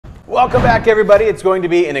Welcome back, everybody. It's going to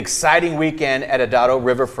be an exciting weekend at Adado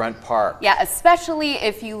Riverfront Park. Yeah, especially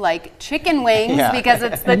if you like chicken wings, because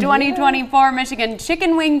it's the 2024 Michigan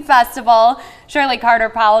Chicken Wing Festival. Shirley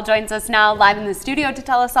Carter-Powell joins us now live in the studio to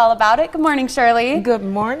tell us all about it. Good morning, Shirley. Good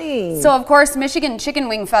morning. So, of course, Michigan Chicken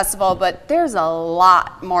Wing Festival, but there's a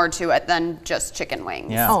lot more to it than just chicken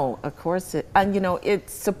wings. Yeah. Oh, of course. And, you know, it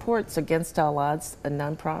supports Against All Odds, a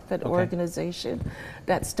nonprofit organization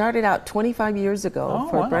that started out 25 years ago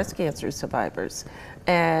for breast cancer survivors.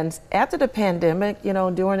 And after the pandemic, you know,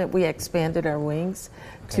 during it, we expanded our wings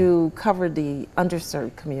to cover the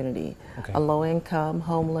underserved community, a low-income,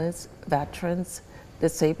 homeless, veterans,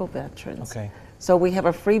 disabled veterans. So we have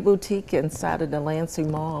a free boutique inside of the Lansing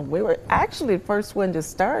Mall. We were actually the first one to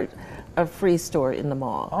start a free store in the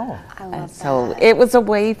mall. I love that. So it was a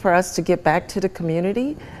way for us to get back to the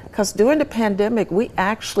community, because during the pandemic, we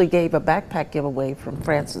actually gave a backpack giveaway from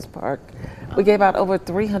Francis Park. We gave out over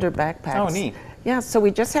 300 backpacks. Oh, neat. Yeah, so we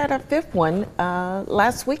just had our 5th one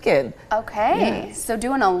last weekend. Okay, so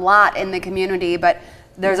doing a lot in the community, but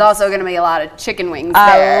there's also going to be a lot of chicken wings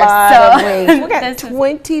there. A lot of wings. We got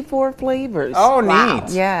 24 flavors. Oh,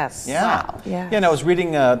 neat. Yes. Yeah. Wow. Yeah, and I was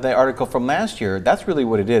reading the article from last year. That's really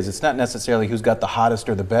what it is. It's not necessarily who's got the hottest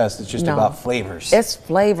or the best. It's just about flavors. It's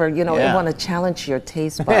flavor. You know, you want to challenge your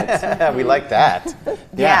taste buds. We like that.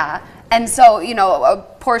 Yeah. And so, you know, a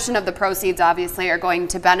portion of the proceeds obviously are going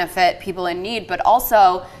to benefit people in need, but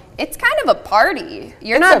also it's kind of a party.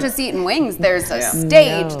 You're not just eating wings. There's a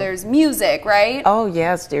stage, there's music, right? Oh,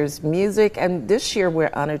 yes, there's music. And this year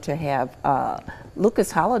we're honored to have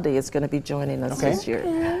Lucas Holiday is going to be joining us this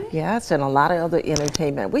year. Yes, and a lot of other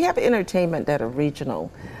entertainment. We have entertainment that are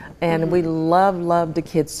regional, and we love the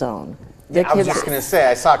Kids Zone. I was just going to say,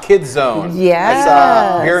 I saw Kids Zone. Yes. I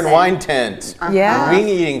saw beer and wine tent. Yes. Wing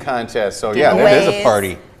eating contest. So yeah, that is a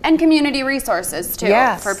party. And community resources too,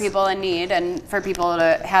 Yes. for people in need and for people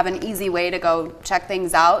to have an easy way to go check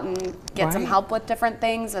things out and get some help with different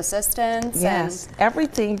things, assistance. Yes,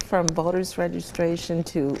 everything from voters registration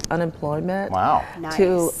to unemployment. Wow.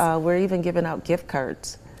 To we're even giving out gift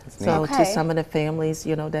cards. So to some of the families,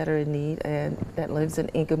 you know, that are in need and that lives in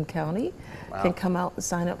Ingham County can come out and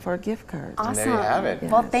sign up for a gift card. Awesome. And there you have it.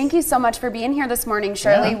 Well, thank you so much for being here this morning,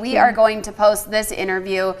 Shirley. We are going to post this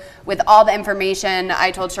interview with all the information.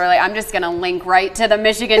 I told Shirley I'm just going to link right to the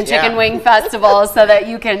Michigan Chicken Wing Festival so that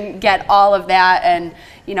you can get all of that. And,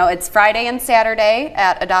 you know, it's Friday and Saturday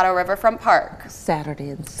at Adado Riverfront Park. Saturday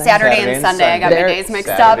and Sunday. Saturday and Sunday. I got my days mixed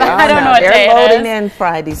up. I don't know what day it They're is. voting in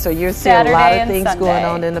Friday, so you're seeing a lot of things going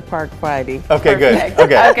on in the park Friday. Okay, good.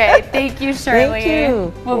 Okay, thank you, Shirley. Thank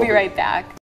you. We'll be right back.